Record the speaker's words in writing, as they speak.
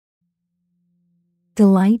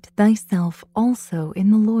Delight thyself also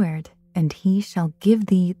in the Lord, and he shall give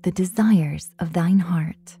thee the desires of thine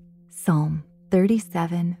heart. Psalm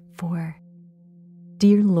 37:4.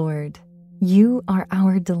 Dear Lord, you are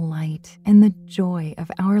our delight and the joy of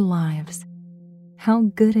our lives. How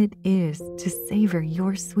good it is to savor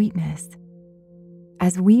your sweetness.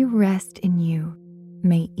 As we rest in you,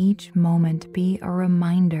 may each moment be a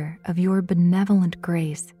reminder of your benevolent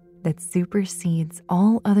grace that supersedes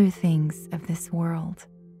all other things of this world.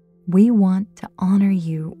 We want to honor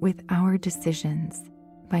you with our decisions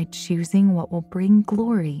by choosing what will bring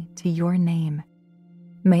glory to your name.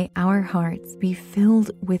 May our hearts be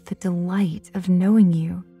filled with the delight of knowing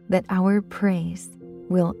you, that our praise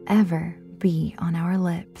will ever be on our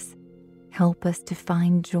lips. Help us to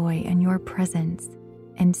find joy in your presence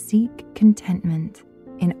and seek contentment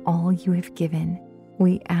in all you have given.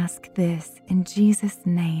 We ask this in Jesus'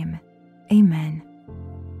 name. Amen.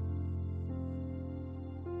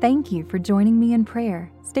 Thank you for joining me in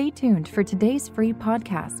prayer. Stay tuned for today's free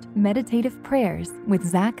podcast, Meditative Prayers with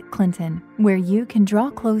Zach Clinton, where you can draw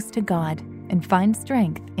close to God and find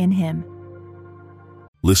strength in Him.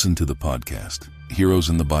 Listen to the podcast, Heroes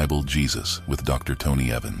in the Bible Jesus, with Dr.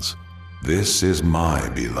 Tony Evans. This is my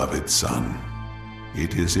beloved Son.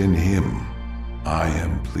 It is in him I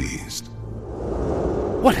am pleased.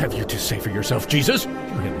 What have you to say for yourself, Jesus? You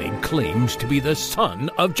have made claims to be the Son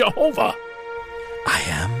of Jehovah. I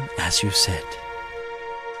am as you said.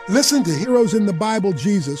 Listen to Heroes in the Bible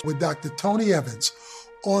Jesus with Dr. Tony Evans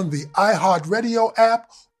on the iHeartRadio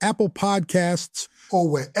app, Apple Podcasts, or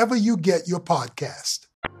wherever you get your podcast.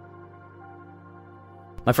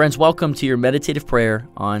 My friends, welcome to your meditative prayer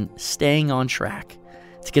on staying on track.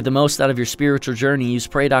 To get the most out of your spiritual journey, use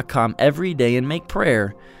pray.com every day and make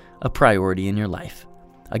prayer a priority in your life.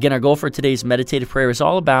 Again, our goal for today's meditative prayer is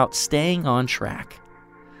all about staying on track.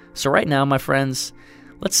 So right now, my friends,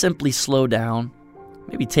 let's simply slow down.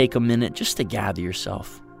 Maybe take a minute just to gather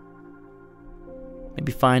yourself.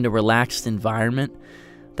 Maybe find a relaxed environment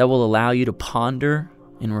that will allow you to ponder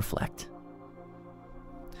and reflect.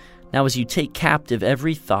 Now, as you take captive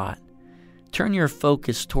every thought, turn your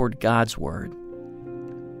focus toward God's Word.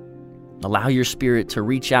 Allow your spirit to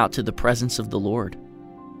reach out to the presence of the Lord.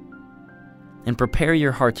 And prepare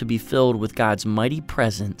your heart to be filled with God's mighty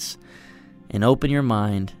presence and open your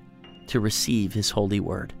mind to receive His holy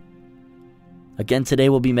word. Again, today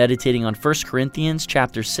we'll be meditating on 1 Corinthians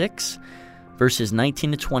chapter 6, verses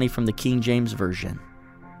 19 to 20 from the King James Version.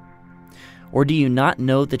 Or do you not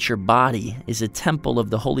know that your body is a temple of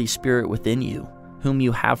the Holy Spirit within you, whom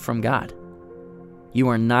you have from God? You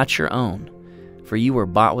are not your own, for you were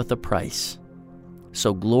bought with a price.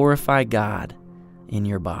 So glorify God in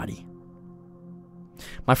your body.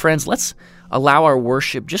 My friends, let's allow our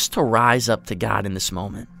worship just to rise up to God in this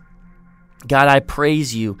moment. God, I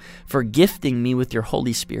praise you for gifting me with your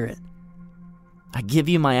Holy Spirit. I give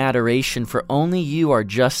you my adoration, for only you are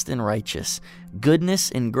just and righteous.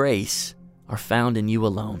 Goodness and grace are found in you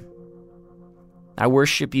alone. I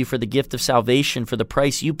worship you for the gift of salvation, for the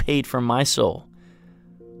price you paid for my soul.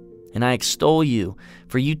 And I extol you,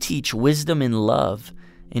 for you teach wisdom and love,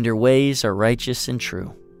 and your ways are righteous and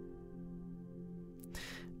true.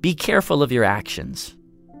 Be careful of your actions.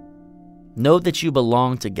 Know that you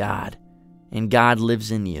belong to God, and God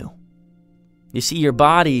lives in you. You see, your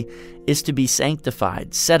body is to be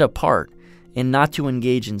sanctified, set apart, and not to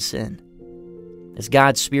engage in sin. As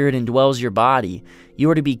God's Spirit indwells your body, you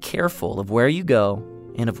are to be careful of where you go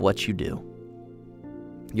and of what you do.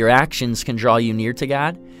 Your actions can draw you near to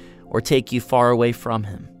God or take you far away from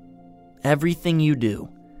Him. Everything you do,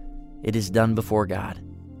 it is done before God.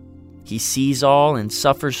 He sees all and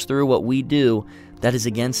suffers through what we do that is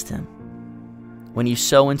against Him. When you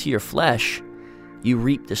sow into your flesh, you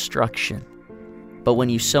reap destruction. But when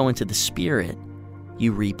you sow into the Spirit,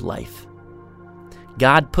 you reap life.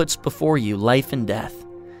 God puts before you life and death,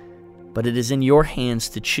 but it is in your hands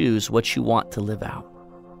to choose what you want to live out.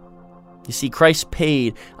 You see, Christ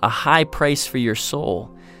paid a high price for your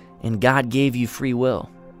soul, and God gave you free will.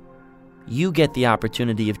 You get the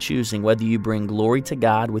opportunity of choosing whether you bring glory to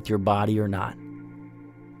God with your body or not.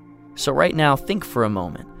 So right now, think for a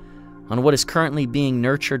moment on what is currently being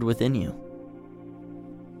nurtured within you.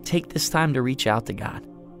 Take this time to reach out to God.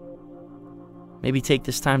 Maybe take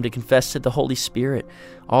this time to confess to the Holy Spirit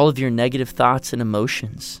all of your negative thoughts and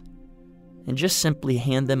emotions, and just simply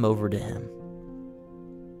hand them over to Him.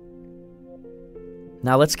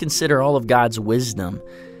 Now let's consider all of God's wisdom,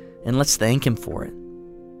 and let's thank Him for it.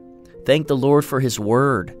 Thank the Lord for His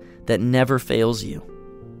word that never fails you.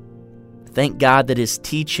 Thank God that His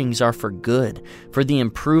teachings are for good, for the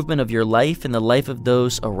improvement of your life and the life of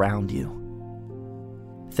those around you.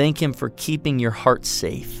 Thank Him for keeping your heart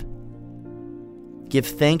safe. Give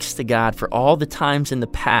thanks to God for all the times in the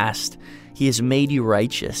past He has made you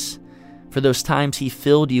righteous, for those times He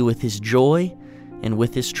filled you with His joy and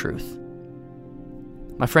with His truth.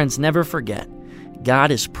 My friends, never forget,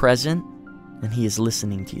 God is present and He is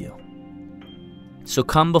listening to you. So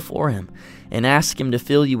come before Him and ask Him to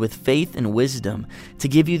fill you with faith and wisdom to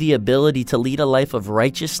give you the ability to lead a life of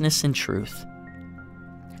righteousness and truth.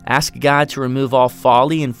 Ask God to remove all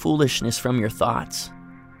folly and foolishness from your thoughts.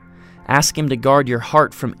 Ask Him to guard your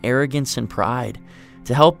heart from arrogance and pride,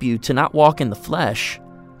 to help you to not walk in the flesh,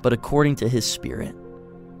 but according to His Spirit.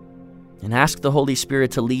 And ask the Holy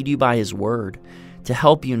Spirit to lead you by His Word, to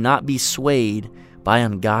help you not be swayed by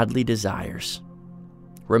ungodly desires.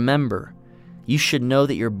 Remember, you should know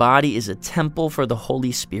that your body is a temple for the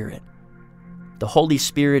Holy Spirit. The Holy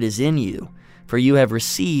Spirit is in you, for you have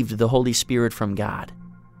received the Holy Spirit from God.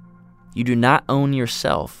 You do not own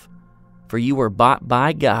yourself, for you were bought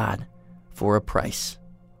by God for a price.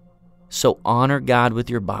 So honor God with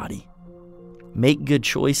your body. Make good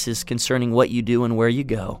choices concerning what you do and where you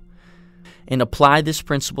go, and apply this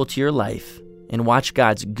principle to your life, and watch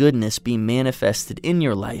God's goodness be manifested in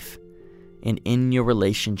your life and in your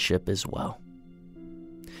relationship as well.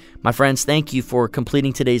 My friends, thank you for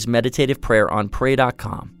completing today's meditative prayer on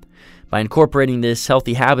Pray.com. By incorporating this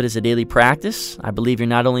healthy habit as a daily practice, I believe you're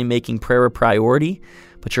not only making prayer a priority,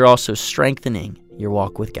 but you're also strengthening your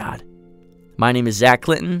walk with God. My name is Zach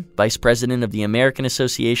Clinton, Vice President of the American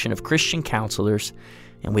Association of Christian Counselors,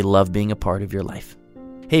 and we love being a part of your life.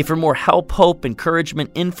 Hey, for more help, hope,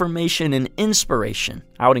 encouragement, information, and inspiration,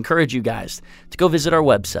 I would encourage you guys to go visit our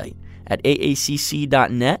website at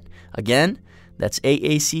aacc.net. Again, that's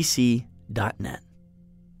aacc.net.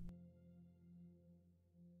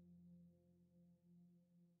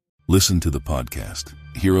 Listen to the podcast,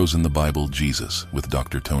 Heroes in the Bible Jesus, with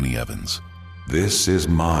Dr. Tony Evans. This is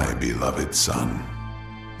my beloved Son.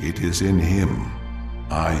 It is in Him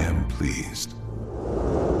I am pleased.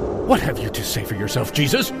 What have you to say for yourself,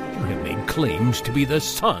 Jesus? You have made claims to be the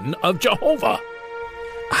Son of Jehovah.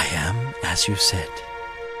 I am as you said.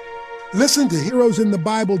 Listen to Heroes in the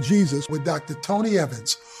Bible Jesus with Dr. Tony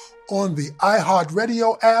Evans on the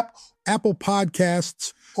iHeartRadio app, Apple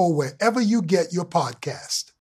Podcasts, or wherever you get your podcast.